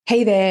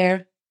Hey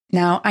there.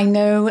 Now, I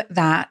know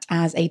that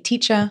as a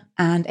teacher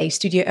and a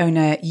studio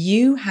owner,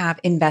 you have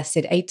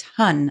invested a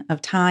ton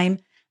of time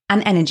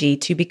and energy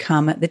to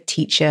become the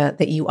teacher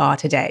that you are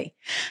today.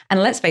 And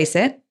let's face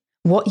it,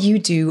 what you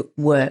do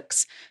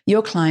works.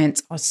 Your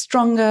clients are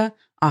stronger,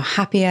 are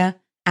happier,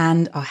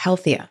 and are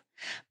healthier.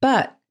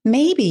 But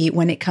maybe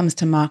when it comes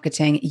to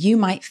marketing, you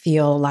might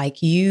feel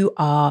like you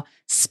are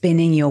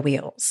spinning your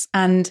wheels.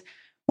 And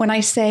when I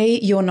say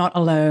you're not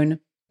alone,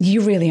 you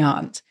really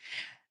aren't.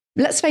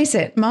 Let's face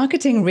it,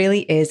 marketing really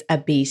is a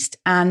beast.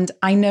 And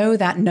I know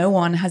that no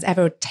one has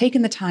ever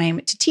taken the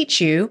time to teach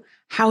you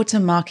how to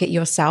market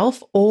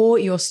yourself or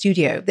your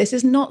studio. This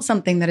is not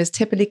something that is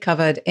typically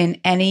covered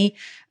in any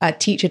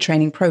teacher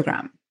training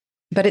program.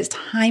 But it's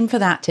time for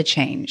that to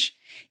change.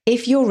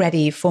 If you're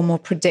ready for more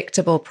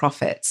predictable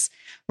profits,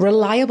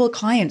 reliable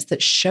clients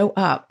that show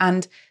up,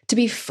 and to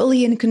be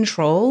fully in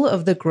control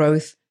of the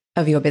growth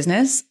of your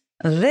business,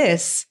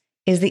 this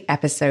is the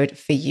episode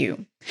for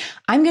you.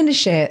 I'm going to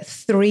share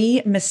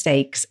 3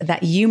 mistakes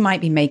that you might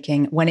be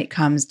making when it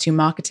comes to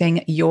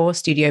marketing your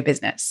studio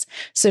business.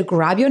 So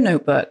grab your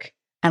notebook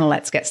and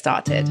let's get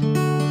started.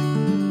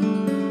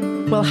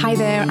 Well, hi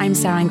there. I'm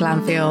Sarah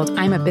Glanfield.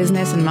 I'm a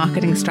business and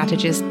marketing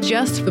strategist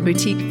just for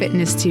boutique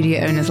fitness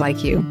studio owners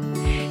like you.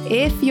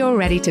 If you're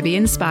ready to be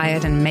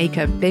inspired and make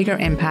a bigger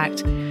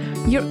impact,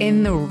 you're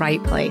in the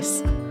right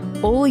place.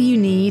 All you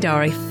need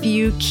are a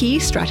few key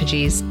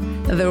strategies,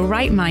 the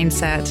right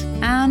mindset,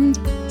 and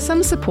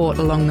some support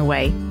along the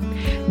way.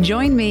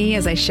 Join me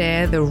as I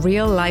share the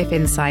real-life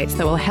insights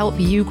that will help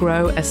you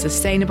grow a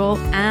sustainable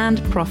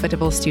and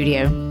profitable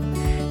studio.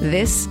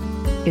 This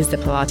is the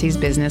Pilates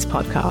Business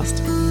Podcast.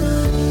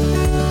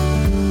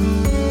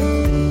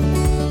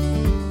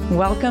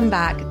 Welcome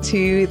back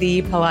to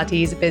the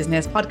Pilates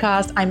Business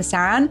Podcast. I'm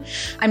Saran.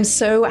 I'm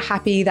so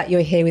happy that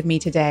you're here with me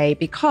today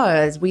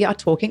because we are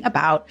talking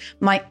about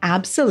my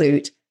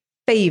absolute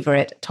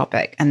favorite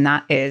topic, and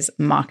that is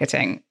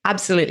marketing.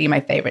 Absolutely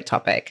my favorite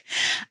topic.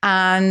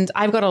 And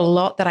I've got a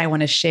lot that I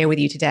want to share with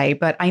you today,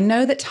 but I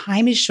know that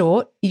time is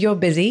short, you're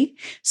busy,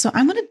 so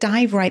I'm going to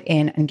dive right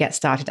in and get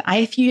started.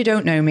 If you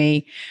don't know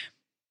me,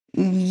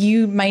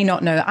 you may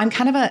not know, I'm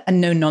kind of a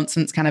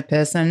no-nonsense kind of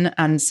person.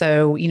 And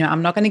so,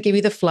 I'm not going to give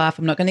you the fluff.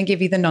 I'm not going to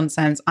give you the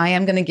nonsense. I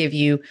am going to give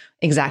you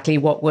exactly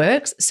what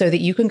works so that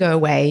you can go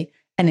away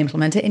and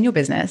implement it in your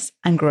business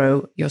and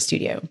grow your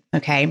studio.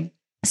 Okay.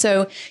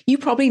 So you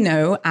probably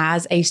know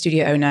as a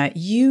studio owner,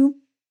 you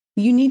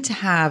need to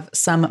have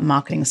some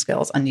marketing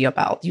skills under your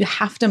belt. You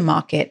have to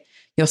market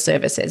your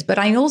services. But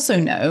I also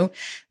know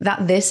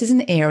that this is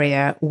an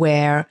area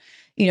where,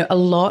 a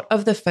lot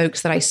of the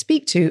folks that I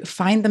speak to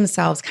find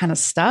themselves kind of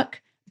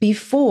stuck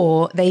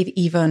before they've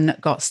even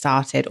got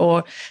started.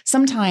 Or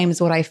sometimes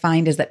what I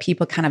find is that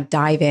people kind of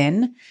dive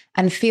in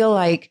and feel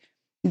like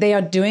they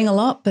are doing a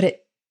lot,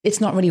 but it's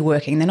not really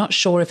working. They're not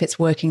sure if it's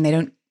working. They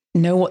don't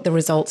know what the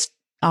results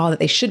are that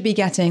they should be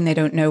getting. They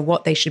don't know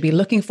what they should be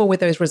looking for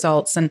with those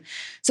results. And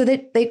so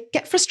they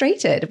get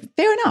frustrated.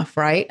 Fair enough,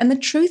 right? And the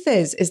truth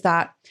is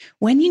that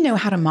when you know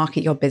how to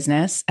market your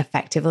business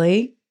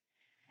effectively,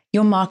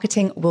 your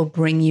marketing will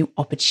bring you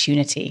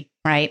opportunity,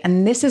 right?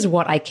 And this is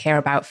what I care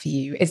about for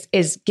you,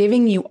 is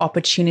giving you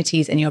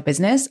opportunities in your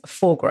business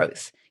for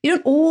growth. You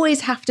don't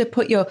always have to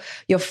put your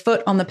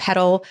foot on the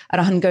pedal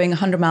at going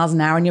 100 miles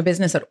an hour in your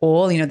business at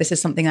all. This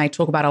is something I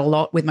talk about a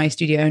lot with my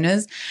studio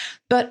owners.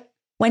 But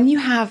when you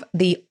have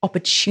the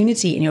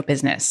opportunity in your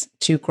business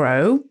to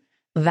grow,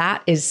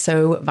 that is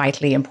so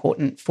vitally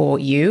important for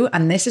you.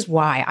 And this is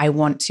why I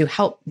want to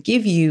help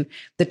give you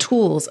the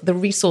tools, the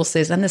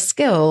resources, and the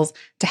skills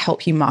to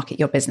help you market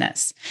your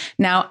business.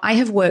 Now, I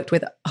have worked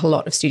with a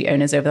lot of studio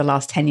owners over the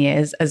last 10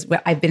 years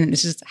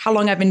this is how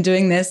long I've been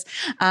doing this.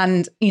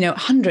 And,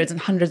 hundreds and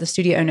hundreds of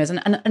studio owners.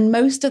 And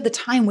most of the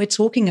time we're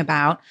talking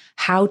about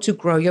how to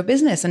grow your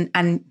business.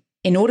 And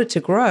in order to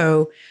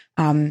grow,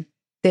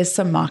 there's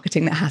some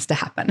marketing that has to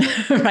happen,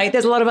 right?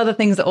 There's a lot of other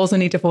things that also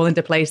need to fall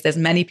into place. There's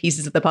many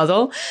pieces of the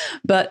puzzle,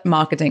 but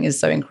marketing is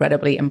so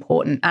incredibly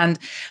important. And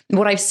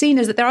what I've seen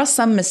is that there are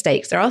some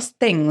mistakes. There are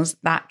things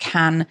that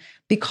can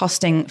be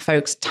costing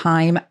folks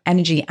time,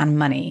 energy, and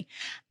money.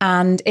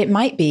 And it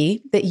might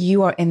be that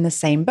you are in the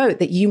same boat,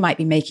 that you might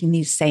be making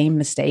these same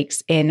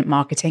mistakes in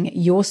marketing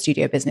your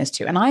studio business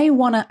too. And I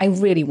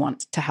really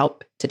want to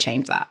help to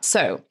change that.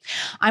 So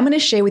I'm going to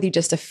share with you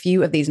just a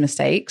few of these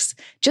mistakes,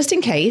 just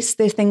in case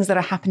there's things that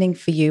are happening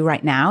for you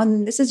right now.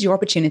 And this is your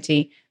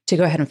opportunity to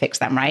go ahead and fix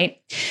them, right?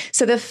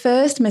 So the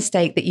first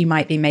mistake that you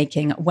might be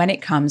making when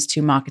it comes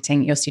to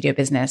marketing your studio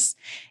business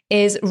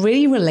is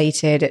really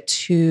related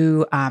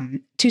to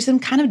some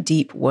kind of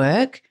deep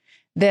work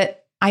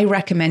that I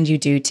recommend you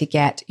do to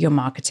get your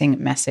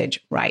marketing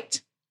message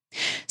right.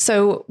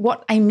 So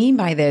what I mean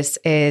by this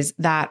is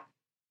that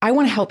I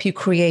want to help you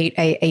create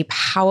a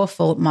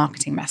powerful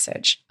marketing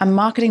message, a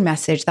marketing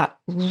message that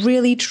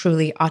really,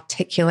 truly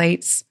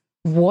articulates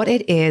what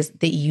it is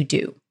that you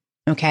do,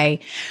 okay?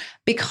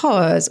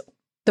 Because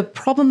the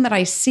problem that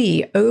I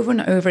see over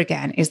and over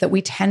again is that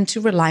we tend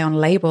to rely on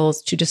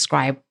labels to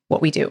describe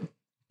what we do.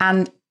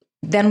 And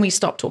then we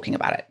stop talking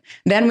about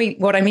it.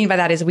 What I mean by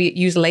that is we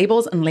use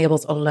labels and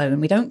labels alone.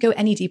 We don't go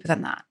any deeper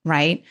than that,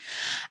 right?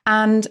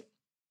 And,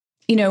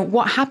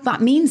 what that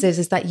means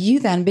is that you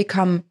then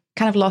become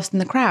kind of lost in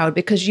the crowd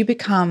because you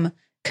become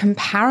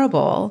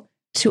comparable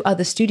to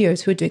other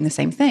studios who are doing the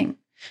same thing.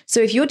 So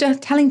if you're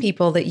just telling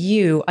people that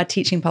you are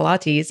teaching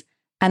Pilates,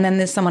 and then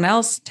there's someone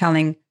else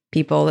telling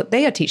people that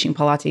they are teaching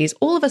Pilates,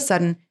 all of a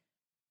sudden,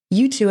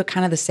 you two are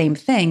kind of the same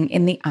thing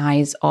in the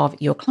eyes of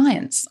your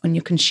clients and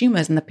your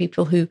consumers and the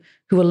people who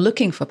are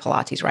looking for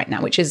Pilates right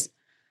now, which is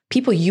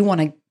people you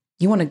want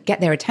to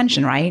get their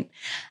attention, right?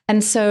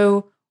 And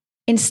so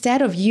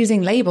instead of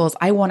using labels,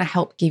 I want to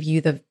help give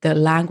you the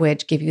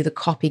language, give you the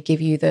copy,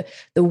 give you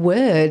the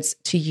words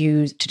to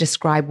use to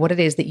describe what it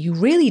is that you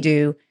really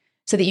do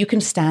so that you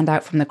can stand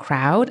out from the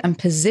crowd and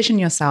position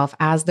yourself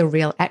as the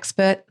real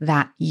expert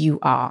that you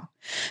are.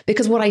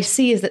 Because what I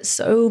see is that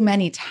so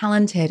many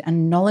talented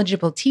and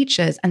knowledgeable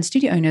teachers and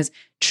studio owners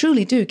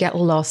truly do get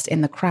lost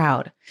in the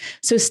crowd.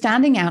 So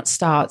standing out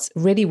starts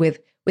really with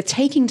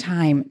taking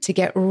time to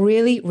get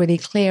really, really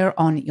clear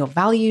on your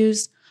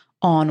values,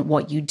 on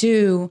what you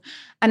do.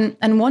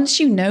 And once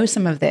you know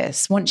some of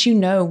this, once you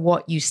know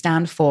what you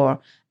stand for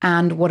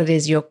and what it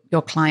is your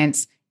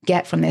clients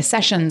get from their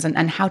sessions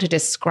and how to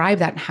describe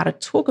that and how to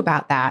talk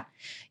about that,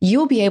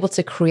 you'll be able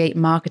to create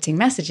marketing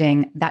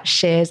messaging that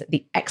shares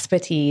the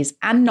expertise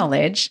and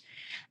knowledge.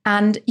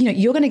 And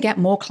you're going to get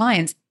more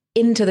clients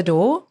into the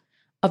door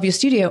of your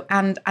studio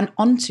and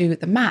onto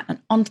the mat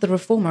and onto the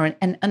reformer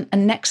and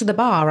next to the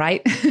bar,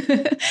 right?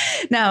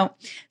 Now,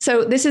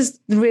 so this is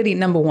really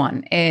number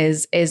one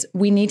is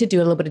we need to do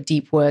a little bit of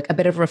deep work, a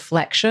bit of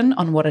reflection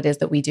on what it is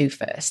that we do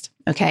first,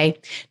 okay?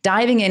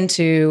 Diving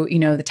into,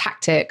 the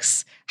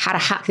tactics, how to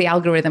hack the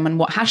algorithm and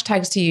what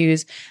hashtags to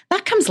use,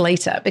 that comes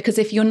later, because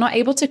if you're not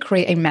able to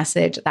create a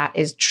message that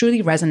is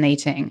truly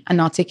resonating and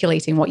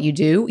articulating what you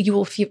do, you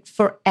will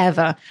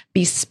forever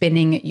be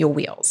spinning your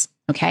wheels,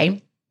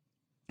 okay?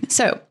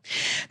 So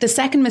the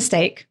second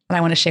mistake that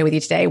I want to share with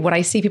you today, what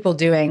I see people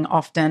doing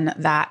often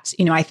that,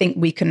 I think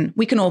we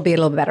can all be a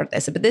little bit better at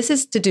this, but this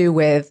is to do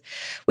with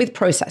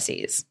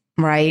processes,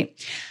 right?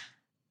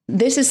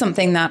 This is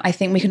something that I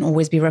think we can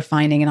always be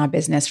refining in our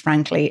business,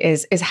 frankly,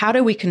 is how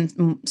do we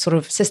can sort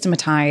of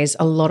systematize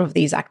a lot of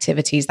these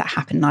activities that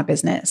happen in our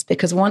business?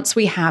 Because once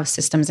we have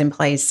systems in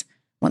place,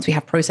 once we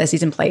have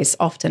processes in place,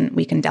 often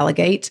we can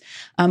delegate,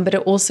 but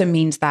it also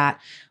means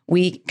that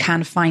we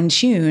can fine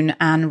tune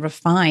and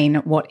refine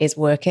what is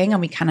working,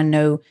 and we kind of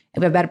know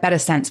a better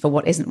sense for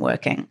what isn't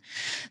working.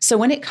 So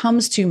when it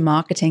comes to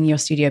marketing your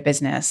studio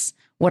business,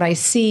 what I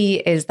see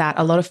is that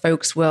a lot of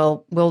folks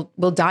will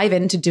dive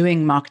into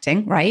doing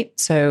marketing, right?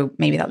 So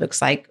maybe that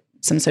looks like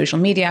some social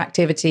media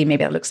activity,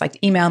 maybe that looks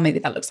like email, maybe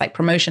that looks like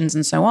promotions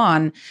and so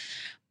on,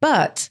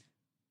 but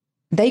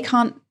they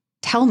can't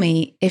tell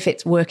me if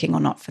it's working or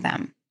not for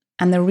them.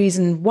 And the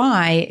reason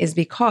why is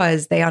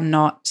because they are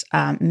not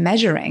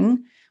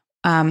measuring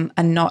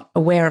and not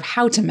aware of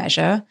how to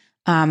measure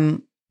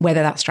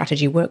whether that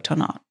strategy worked or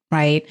not,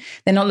 right?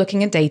 They're not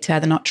looking at data,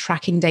 they're not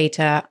tracking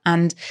data.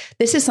 And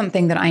this is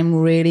something that I'm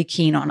really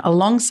keen on.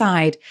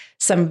 Alongside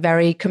some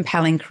very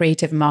compelling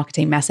creative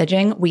marketing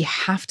messaging, we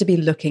have to be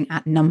looking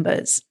at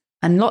numbers.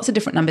 And lots of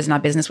different numbers in our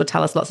business will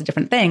tell us lots of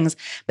different things.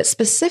 But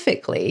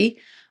specifically,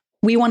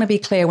 we want to be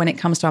clear when it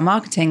comes to our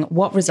marketing,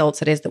 what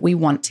results it is that we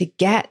want to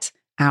get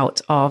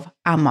out of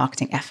our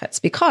marketing efforts.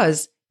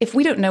 Because if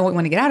we don't know what we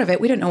want to get out of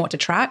it, we don't know what to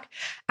track.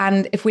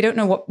 And if we don't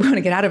know what we want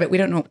to get out of it, we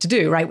don't know what to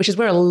do, right? Which is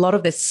where a lot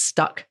of this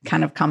stuck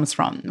kind of comes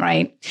from,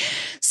 right?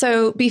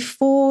 So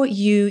before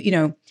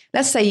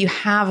let's say you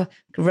have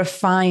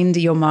refined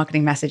your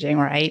marketing messaging,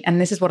 right? And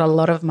this is what a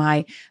lot of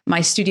my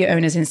studio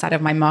owners inside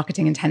of my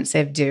marketing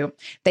intensive do.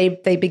 They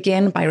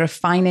begin by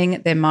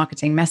refining their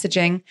marketing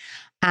messaging,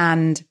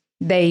 and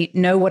they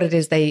know what it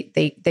is. They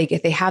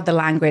have the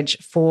language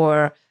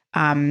for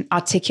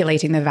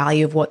articulating the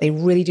value of what they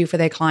really do for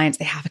their clients.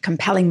 They have a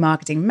compelling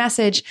marketing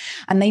message,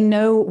 and they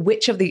know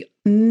which of the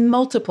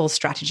multiple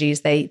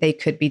strategies they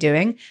could be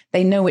doing.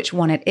 They know which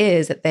one it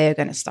is that they're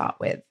going to start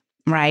with,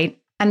 right?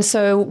 And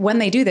so when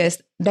they do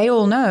this, they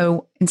all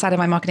know inside of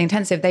my marketing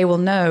intensive, they will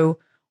know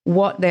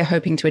what they're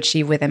hoping to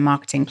achieve with their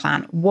marketing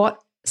plan,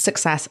 what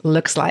success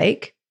looks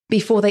like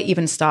before they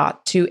even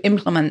start to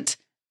implement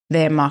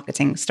their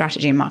marketing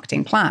strategy and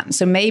marketing plan.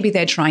 So maybe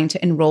they're trying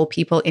to enroll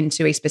people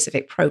into a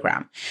specific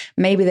program.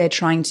 Maybe they're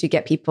trying to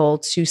get people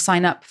to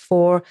sign up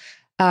for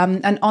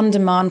an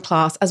on-demand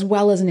class as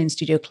well as an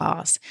in-studio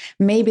class.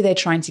 Maybe they're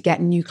trying to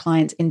get new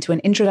clients into an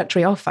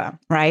introductory offer,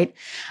 right?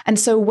 And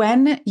so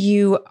when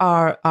you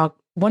are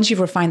once you've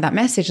refined that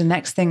message, the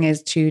next thing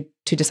is to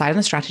decide on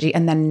the strategy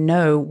and then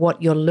know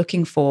what you're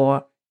looking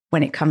for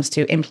when it comes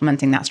to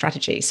implementing that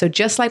strategy. So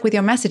just like with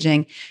your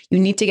messaging, you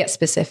need to get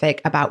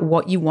specific about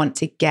what you want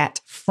to get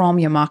from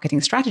your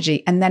marketing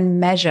strategy and then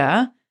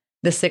measure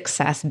the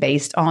success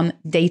based on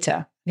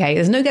data. Okay,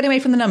 there's no getting away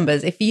from the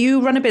numbers. If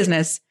you run a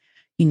business,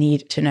 you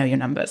need to know your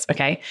numbers.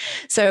 Okay,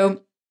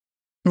 so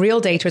real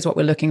data is what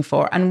we're looking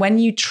for. And when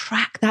you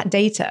track that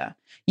data,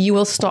 you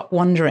will stop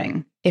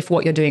wondering if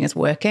what you're doing is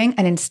working.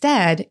 And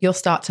instead, you'll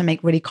start to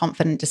make really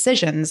confident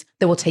decisions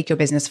that will take your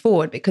business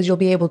forward, because you'll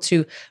be able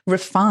to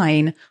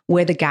refine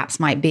where the gaps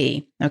might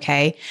be.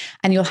 Okay.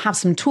 And you'll have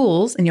some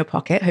tools in your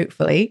pocket,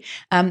 hopefully,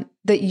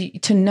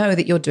 to know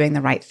that you're doing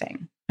the right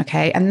thing.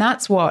 Okay. And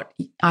that's what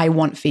I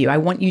want for you. I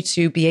want you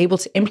to be able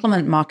to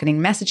implement marketing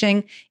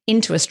messaging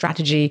into a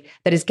strategy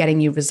that is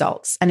getting you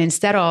results. And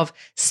instead of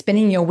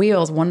spinning your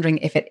wheels, wondering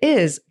if it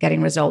is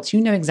getting results,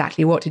 you know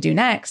exactly what to do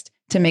next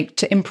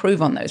to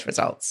improve on those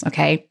results.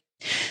 Okay.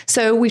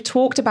 So we've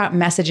talked about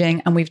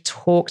messaging and we've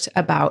talked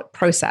about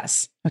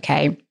process.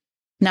 Okay.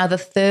 Now, the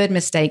third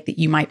mistake that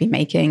you might be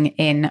making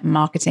in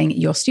marketing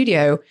your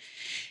studio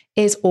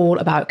is all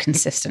about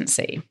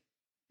consistency.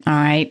 All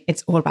right.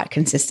 It's all about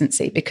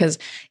consistency, because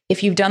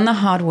if you've done the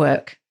hard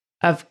work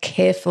of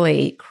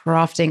carefully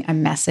crafting a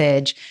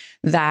message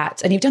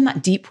and you've done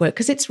that deep work,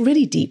 because it's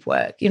really deep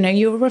work,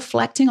 you're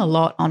reflecting a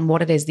lot on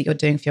what it is that you're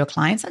doing for your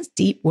clients. That's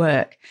deep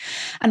work.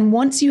 And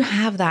once you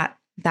have that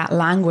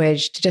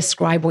language to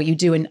describe what you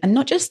do, and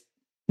not just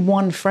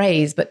one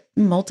phrase, but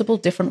multiple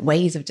different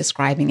ways of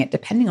describing it,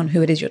 depending on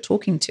who it is you're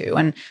talking to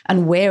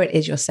and where it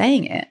is you're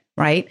saying it,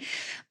 right?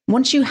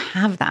 Once you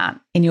have that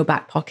in your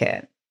back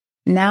pocket,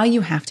 now you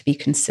have to be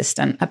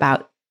consistent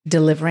about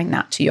delivering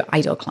that to your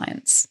ideal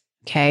clients.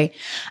 Okay.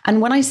 And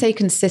when I say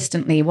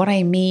consistently, what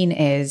I mean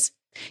is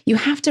you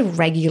have to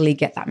regularly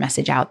get that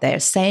message out there.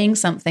 Saying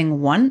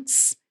something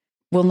once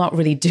will not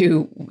really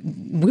do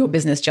your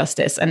business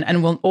justice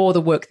and will all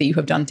the work that you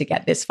have done to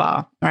get this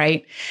far.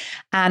 Right.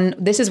 And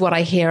this is what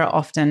I hear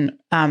often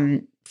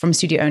from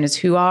studio owners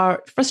who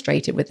are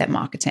frustrated with their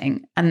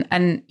marketing.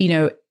 And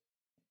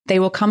they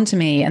will come to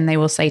me and they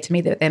will say to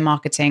me that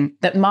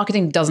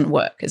marketing doesn't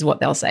work, is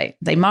what they'll say.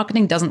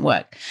 Marketing doesn't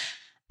work.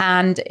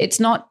 And it's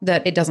not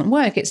that it doesn't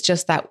work. It's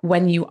just that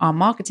when you are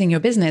marketing your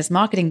business,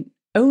 marketing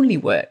only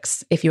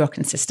works if you are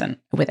consistent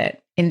with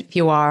it. And if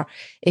you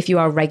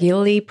are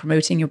regularly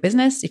promoting your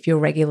business, if you're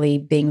regularly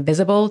being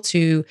visible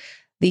to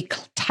the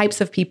types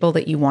of people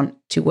that you want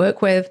to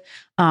work with,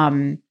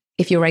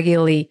 if you're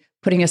regularly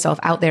putting yourself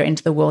out there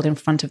into the world in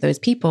front of those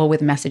people with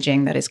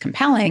messaging that is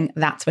compelling,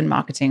 that's when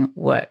marketing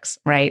works,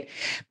 right?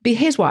 But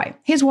here's why.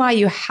 Here's why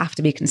you have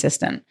to be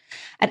consistent.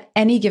 At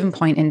any given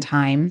point in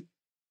time,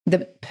 the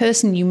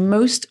person you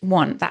most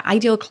want, that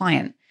ideal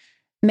client,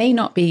 may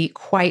not be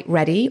quite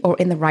ready or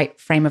in the right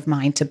frame of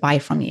mind to buy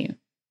from you,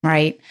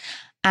 right?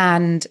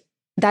 And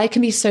there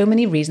can be so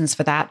many reasons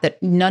for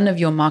that none of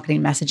your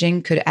marketing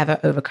messaging could ever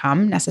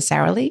overcome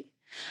necessarily.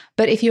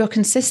 But if you're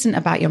consistent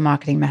about your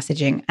marketing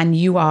messaging and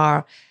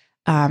you're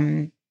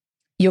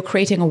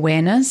creating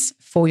awareness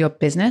for your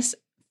business,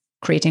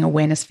 creating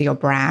awareness for your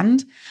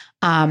brand,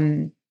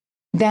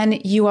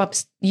 then you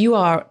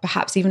are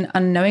perhaps even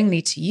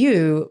unknowingly to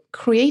you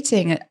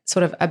creating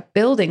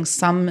building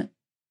some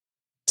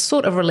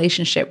sort of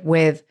relationship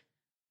with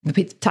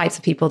the types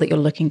of people that you're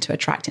looking to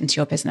attract into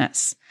your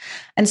business.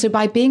 And so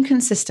by being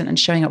consistent and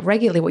showing up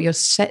regularly, what you're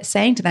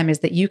saying to them is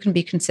that you can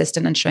be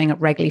consistent and showing up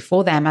regularly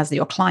for them as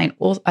your client,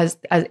 or as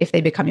if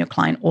they become your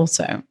client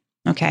also.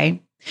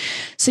 Okay.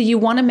 So you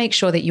want to make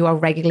sure that you are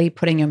regularly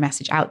putting your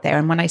message out there.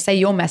 And when I say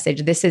your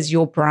message, this is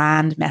your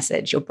brand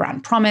message, your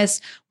brand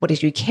promise. What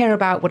is you care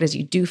about? What does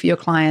you do for your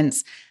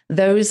clients?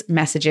 Those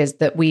messages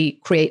that we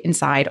create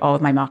inside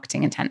of my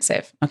marketing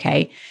intensive.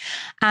 Okay.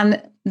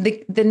 And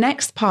the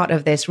next part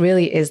of this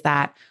really is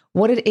that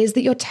what it is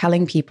that you're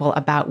telling people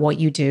about what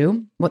you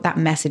do, what that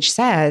message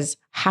says,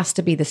 has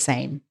to be the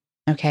same.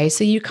 Okay.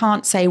 So you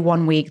can't say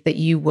one week that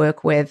you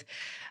work with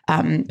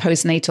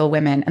postnatal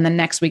women, and the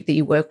next week that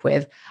you work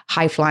with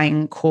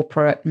high-flying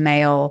corporate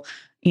male,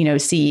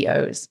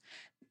 CEOs.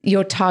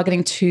 You're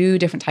targeting two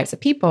different types of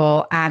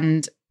people,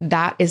 and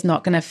that is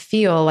not going to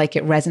feel like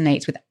it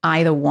resonates with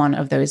either one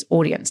of those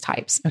audience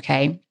types.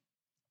 Okay.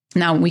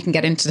 Now we can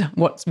get into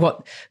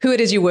who it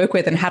is you work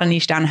with and how to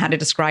niche down and how to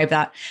describe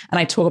that. And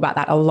I talk about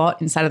that a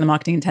lot inside of the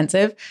marketing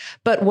intensive.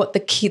 But what the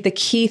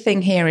key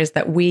thing here is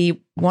that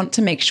we want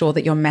to make sure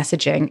that your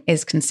messaging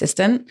is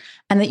consistent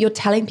and that you're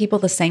telling people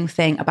the same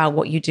thing about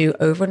what you do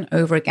over and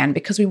over again,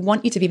 because we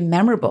want you to be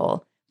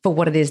memorable for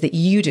what it is that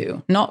you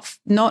do, not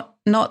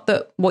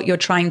that what you're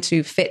trying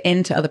to fit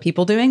into other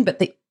people doing,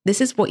 but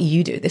this is what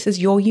you do. This is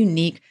your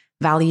unique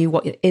value,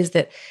 what it is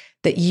that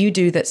you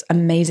do that's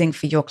amazing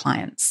for your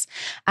clients.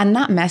 And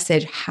that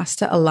message has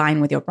to align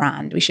with your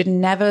brand. We should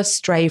never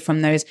stray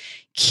from those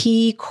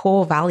key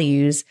core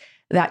values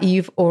that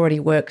you've already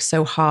worked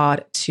so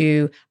hard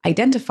to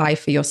identify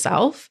for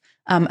yourself,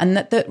 and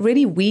that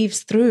really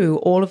weaves through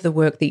all of the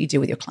work that you do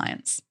with your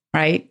clients,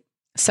 right?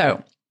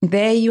 So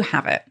there you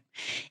have it.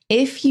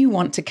 If you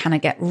want to kind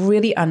of get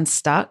really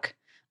unstuck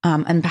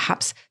and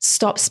perhaps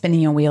stop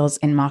spinning your wheels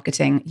in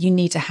marketing, you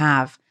need to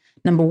have,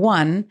 number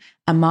one,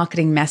 a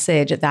marketing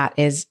message that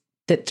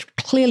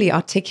clearly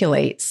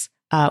articulates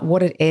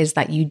what it is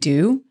that you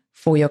do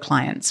for your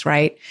clients,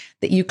 right?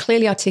 That you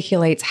clearly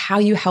articulates how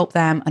you help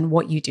them and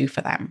what you do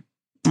for them.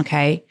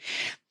 Okay.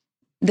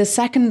 The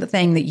second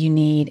thing that you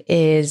need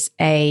is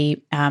a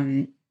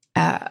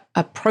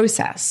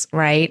process,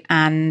 right?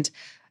 And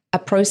a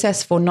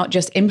process for not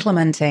just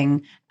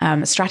implementing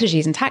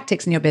strategies and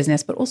tactics in your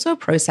business, but also a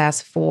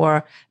process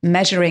for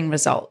measuring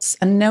results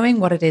and knowing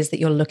what it is that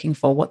you're looking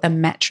for, what the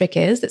metric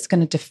is that's going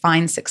to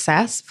define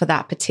success for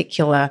that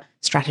particular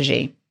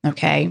strategy.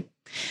 Okay.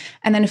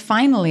 And then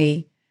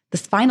finally, the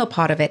final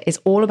part of it is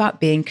all about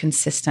being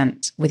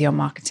consistent with your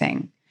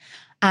marketing.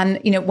 And,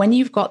 when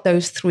you've got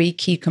those three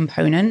key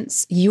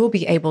components, you will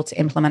be able to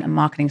implement a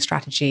marketing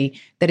strategy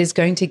that is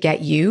going to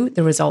get you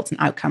the results and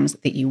outcomes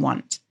that you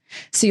want.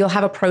 So you'll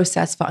have a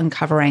process for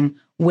uncovering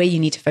where you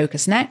need to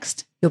focus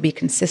next. You'll be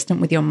consistent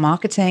with your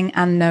marketing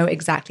and know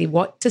exactly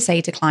what to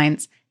say to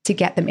clients to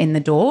get them in the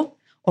door,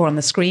 or on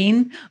the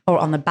screen, or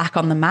on the back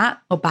on the mat,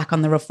 or back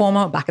on the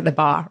reformer, or back at the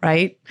bar,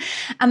 right?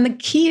 And the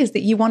key is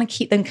that you want to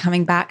keep them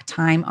coming back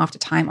time after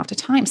time after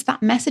time. So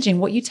that messaging,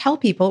 what you tell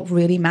people,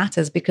 really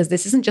matters, because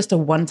this isn't just a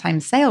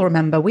one-time sale.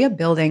 Remember, we are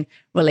building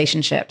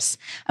relationships,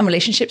 and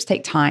relationships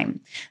take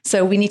time.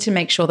 So we need to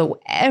make sure that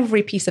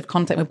every piece of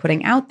content we're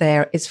putting out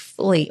there is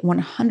fully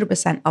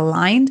 100%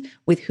 aligned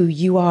with who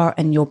you are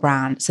and your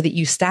brand, so that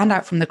you stand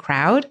out from the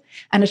crowd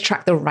and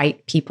attract the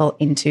right people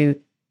into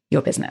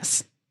your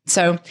business.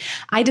 So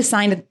I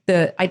designed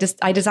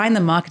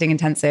the Marketing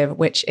Intensive,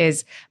 which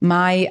is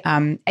my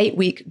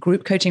 8-week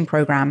group coaching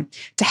program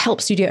to help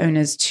studio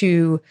owners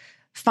to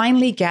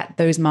finally get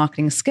those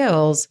marketing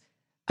skills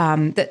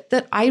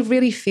that I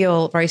really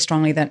feel very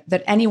strongly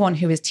that anyone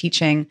who is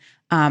teaching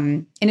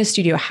in a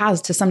studio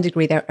has, to some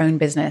degree, their own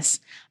business.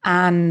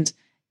 And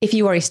if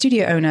you are a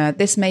studio owner,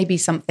 this may be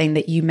something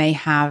that you may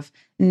have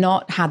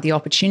not had the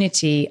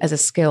opportunity as a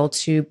skill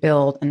to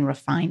build and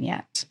refine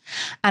yet.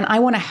 And I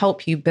want to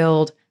help you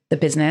build the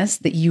business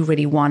that you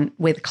really want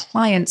with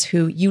clients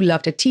who you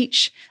love to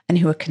teach and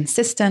who are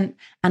consistent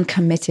and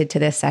committed to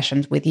their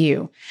sessions with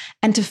you.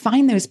 And to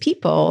find those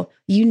people,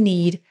 you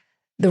need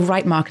the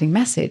right marketing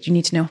message. You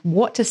need to know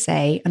what to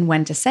say and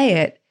when to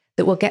say it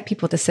that will get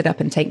people to sit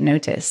up and take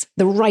notice,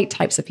 the right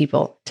types of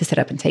people to sit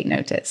up and take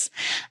notice.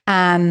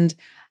 And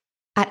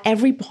at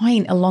every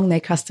point along their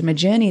customer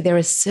journey, there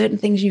are certain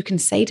things you can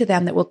say to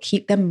them that will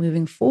keep them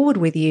moving forward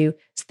with you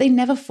so they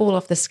never fall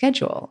off the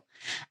schedule.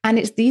 And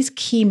it's these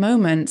key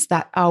moments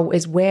that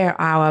is where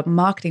our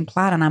marketing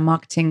plan and our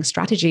marketing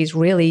strategies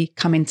really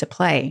come into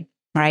play,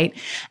 right?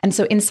 And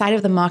so inside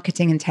of the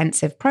Marketing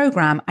Intensive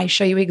program, I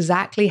show you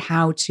exactly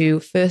how to,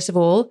 first of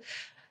all,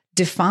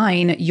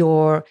 define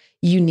your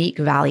unique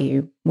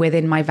value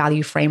within my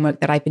value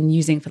framework that I've been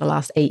using for the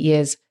last 8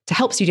 years to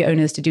help studio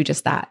owners to do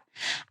just that.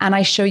 And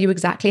I show you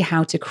exactly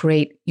how to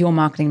create your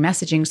marketing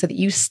messaging so that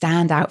you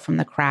stand out from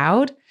the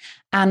crowd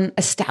and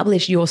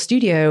establish your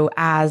studio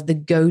as the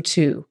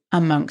go-to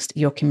amongst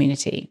your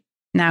community.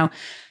 Now,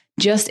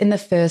 just in the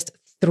first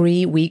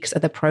 3 weeks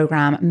of the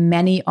program,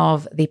 many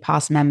of the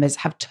past members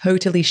have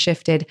totally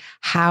shifted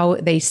how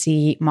they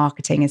see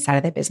marketing inside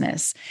of their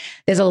business.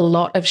 There's a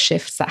lot of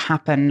shifts that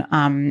happen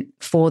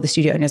for the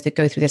studio owners that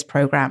go through this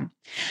program.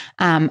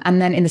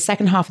 And then in the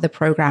second half of the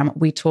program,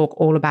 we talk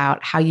all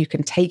about how you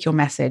can take your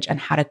message and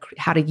how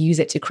to use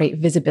it to create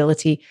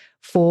visibility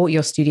for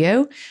your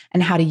studio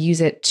and how to use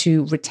it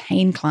to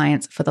retain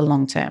clients for the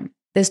long term.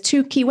 There's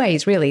 2 key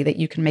ways, really, that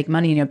you can make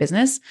money in your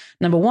business.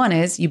 Number 1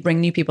 is you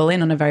bring new people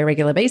in on a very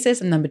regular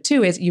basis. And number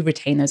 2 is you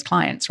retain those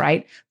clients,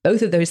 right?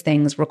 Both of those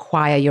things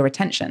require your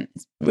attention.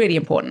 It's really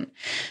important.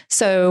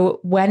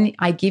 So when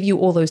I give you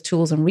all those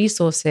tools and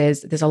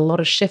resources, there's a lot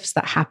of shifts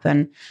that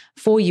happen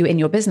for you in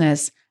your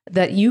business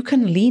that you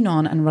can lean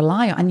on and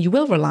rely on, and you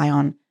will rely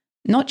on,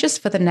 not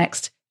just for the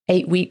next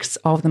 8 weeks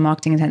of the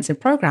Marketing Intensive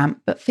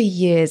program, but for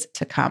years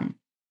to come.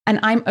 And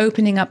I'm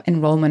opening up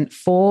enrollment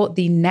for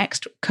the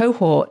next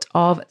cohort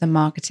of the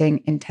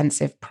Marketing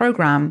Intensive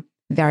program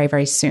very,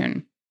 very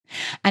soon.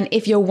 And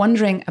if you're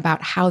wondering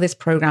about how this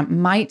program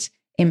might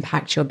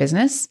impact your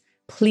business,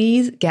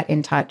 please get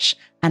in touch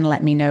and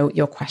let me know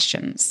your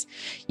questions.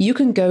 You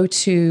can go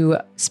to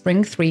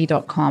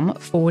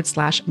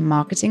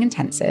spring3.com/marketing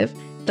intensive.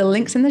 The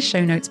link's in the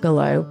show notes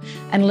below,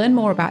 and learn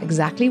more about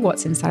exactly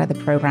what's inside of the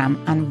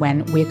program and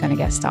when we're going to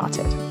get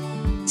started.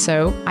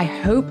 So I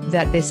hope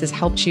that this has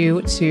helped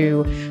you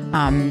to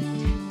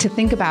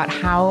think about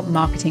how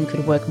marketing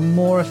could work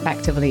more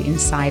effectively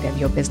inside of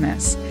your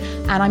business.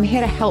 And I'm here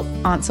to help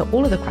answer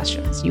all of the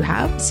questions you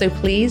have. So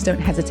please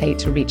don't hesitate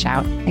to reach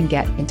out and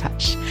get in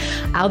touch.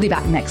 I'll be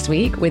back next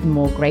week with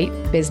more great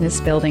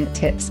business building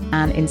tips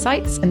and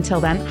insights. Until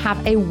then,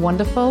 have a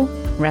wonderful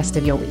rest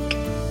of your week.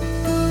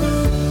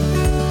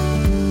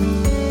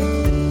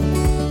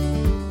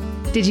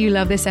 Did you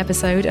love this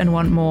episode and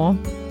want more?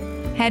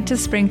 Head to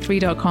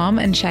spring3.com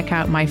and check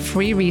out my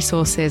free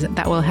resources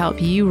that will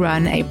help you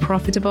run a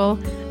profitable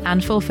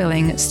and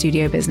fulfilling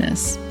studio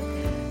business.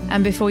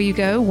 And before you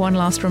go, one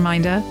last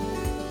reminder,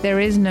 there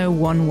is no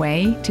one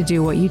way to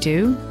do what you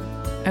do,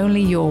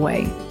 only your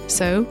way.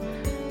 So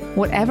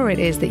whatever it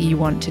is that you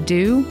want to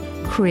do,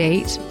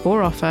 create,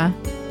 or offer,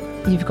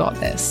 you've got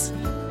this.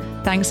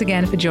 Thanks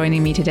again for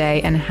joining me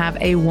today, and have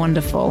a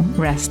wonderful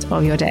rest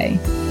of your day.